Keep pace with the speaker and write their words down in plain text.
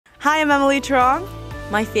Hi, I'm Emily Trong.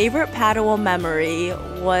 My favorite Padua memory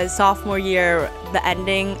was sophomore year. The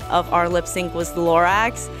ending of our lip sync was the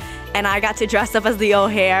Lorax, and I got to dress up as the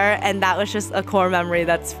O'Hare, and that was just a core memory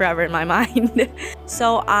that's forever in my mind.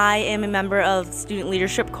 So I am a member of Student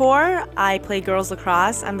Leadership Corps. I play girls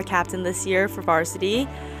lacrosse. I'm the captain this year for varsity.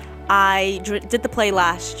 I did the play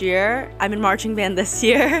last year. I'm in marching band this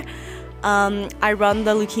year. I run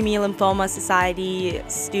the Leukemia Lymphoma Society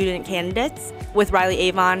Student Candidates with Riley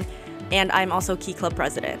Avon, and I'm also Key Club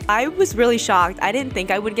president. I was really shocked. I didn't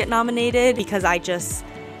think I would get nominated because I just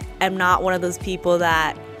am not one of those people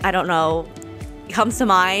that, I don't know, comes to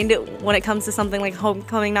mind when it comes to something like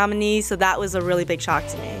homecoming nominees, so that was a really big shock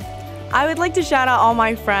to me. I would like to shout out all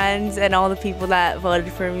my friends and all the people that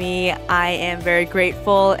voted for me. I am very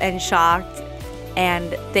grateful and shocked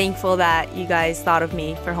and thankful that you guys thought of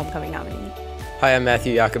me for homecoming nominee. Hi, I'm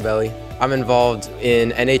Matthew Iacobelli. I'm involved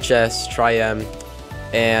in NHS, Tri-M,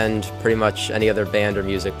 and pretty much any other band or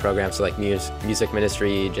music programs, so like music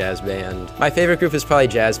ministry, jazz band. My favorite group is probably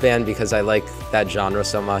jazz band because I like that genre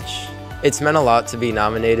so much. It's meant a lot to be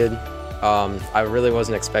nominated. I really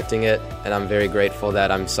wasn't expecting it, and I'm very grateful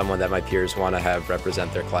that I'm someone that my peers want to have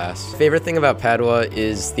represent their class. Favorite thing about Padua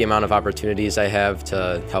is the amount of opportunities I have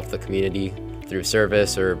to help the community through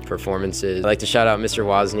service or performances. I'd like to shout out Mr.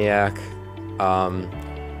 Wozniak,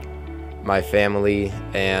 my family,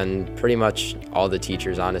 and pretty much all the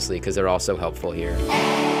teachers, honestly, because they're all so helpful here.